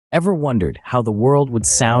Ever wondered how the world would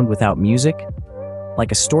sound without music?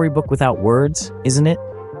 Like a storybook without words, isn't it?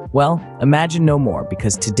 Well, imagine no more,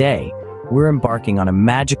 because today, we're embarking on a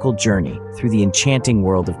magical journey through the enchanting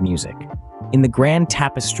world of music. In the grand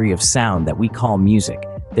tapestry of sound that we call music,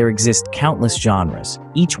 there exist countless genres,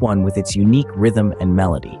 each one with its unique rhythm and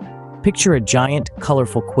melody. Picture a giant,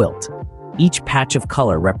 colorful quilt. Each patch of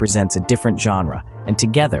color represents a different genre, and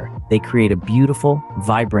together, they create a beautiful,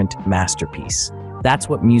 vibrant masterpiece. That's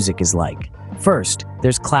what music is like. First,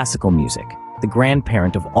 there's classical music, the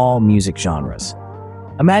grandparent of all music genres.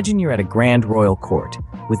 Imagine you're at a grand royal court,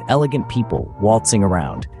 with elegant people waltzing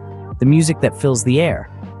around. The music that fills the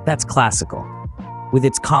air, that's classical. With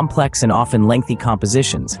its complex and often lengthy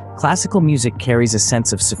compositions, classical music carries a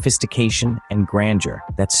sense of sophistication and grandeur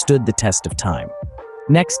that stood the test of time.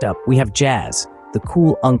 Next up, we have jazz, the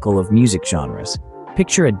cool uncle of music genres.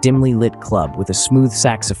 Picture a dimly lit club with a smooth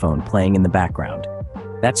saxophone playing in the background.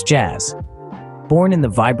 That's jazz. Born in the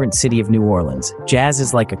vibrant city of New Orleans, jazz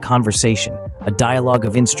is like a conversation, a dialogue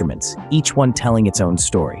of instruments, each one telling its own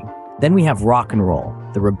story. Then we have rock and roll,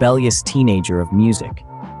 the rebellious teenager of music.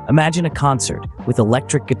 Imagine a concert with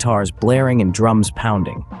electric guitars blaring and drums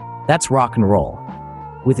pounding. That's rock and roll.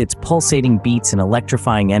 With its pulsating beats and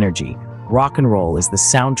electrifying energy, rock and roll is the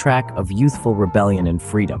soundtrack of youthful rebellion and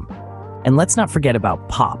freedom. And let's not forget about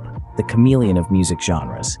pop, the chameleon of music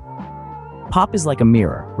genres. Pop is like a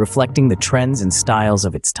mirror, reflecting the trends and styles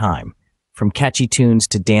of its time. From catchy tunes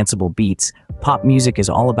to danceable beats, pop music is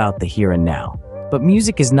all about the here and now. But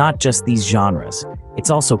music is not just these genres.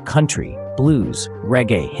 It's also country, blues,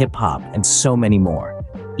 reggae, hip-hop, and so many more.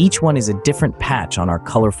 Each one is a different patch on our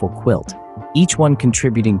colorful quilt, each one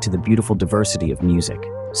contributing to the beautiful diversity of music.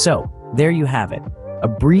 So, there you have it, a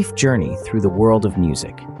brief journey through the world of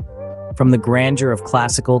music. From the grandeur of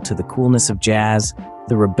classical to the coolness of jazz,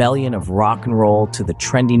 the rebellion of rock and roll to the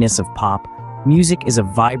trendiness of pop, music is a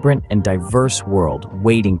vibrant and diverse world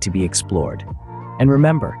waiting to be explored. And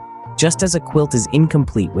remember, just as a quilt is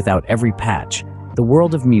incomplete without every patch, the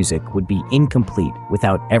world of music would be incomplete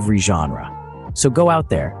without every genre. So go out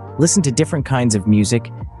there, listen to different kinds of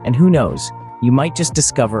music, and who knows, you might just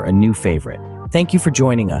discover a new favorite. Thank you for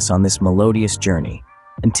joining us on this melodious journey.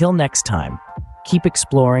 Until next time, keep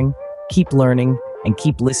exploring, keep learning, and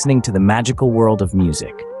keep listening to the magical world of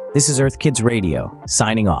music. This is Earth Kids Radio,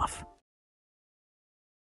 signing off.